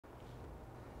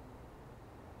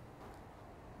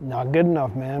Not good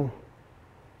enough, man.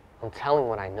 I'm telling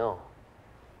what I know.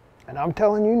 And I'm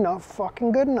telling you, not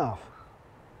fucking good enough.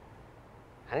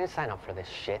 I didn't sign up for this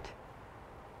shit.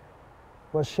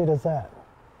 What shit is that?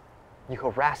 You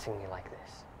harassing me like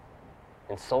this.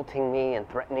 Insulting me and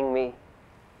threatening me.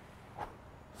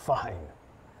 Fine.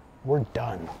 We're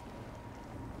done.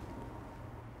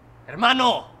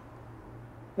 Hermano!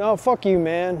 No, fuck you,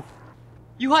 man.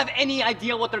 You have any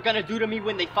idea what they're gonna do to me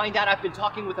when they find out I've been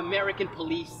talking with American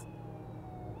police?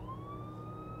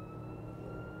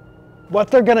 What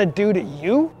they're gonna do to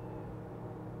you?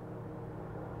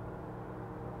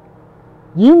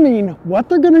 You mean what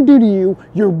they're gonna do to you,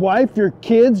 your wife, your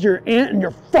kids, your aunt, and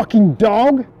your fucking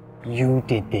dog? You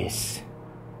did this.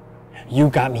 You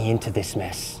got me into this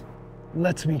mess.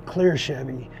 Let's be clear,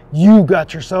 Chevi. You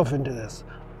got yourself into this.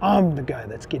 I'm the guy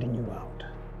that's getting you out.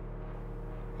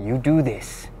 You do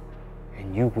this,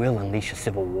 and you will unleash a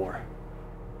civil war.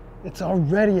 It's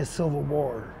already a civil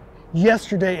war.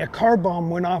 Yesterday, a car bomb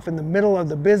went off in the middle of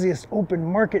the busiest open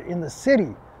market in the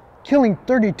city, killing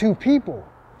 32 people,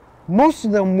 most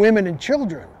of them women and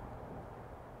children.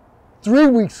 3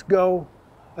 weeks ago,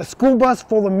 a school bus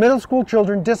full of middle school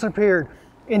children disappeared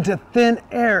into thin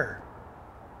air.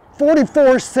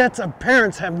 44 sets of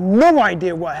parents have no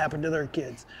idea what happened to their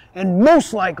kids, and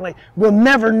most likely will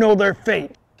never know their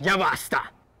fate. Ya basta!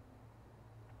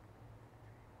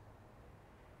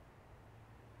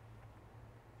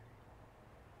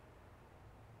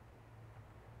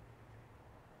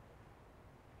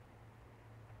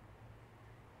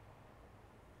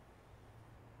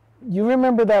 You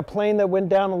remember that plane that went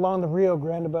down along the Rio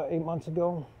Grande about 8 months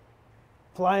ago?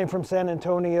 Flying from San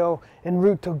Antonio en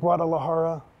route to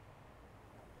Guadalajara?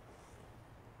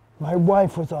 My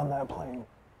wife was on that plane.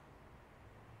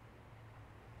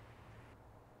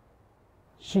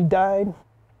 She died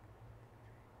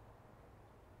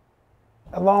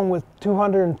along with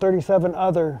 237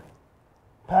 other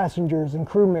passengers and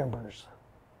crew members.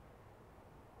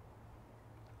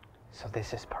 So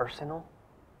this is personal?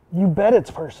 You bet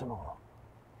it's personal.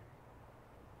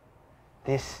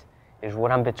 This is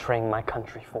what I'm betraying my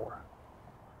country for.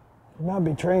 You're not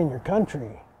betraying your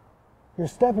country. You're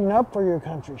stepping up for your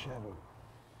country, Chevi.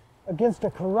 Against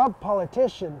a corrupt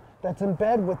politician that's in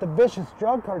bed with the vicious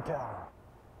drug cartel.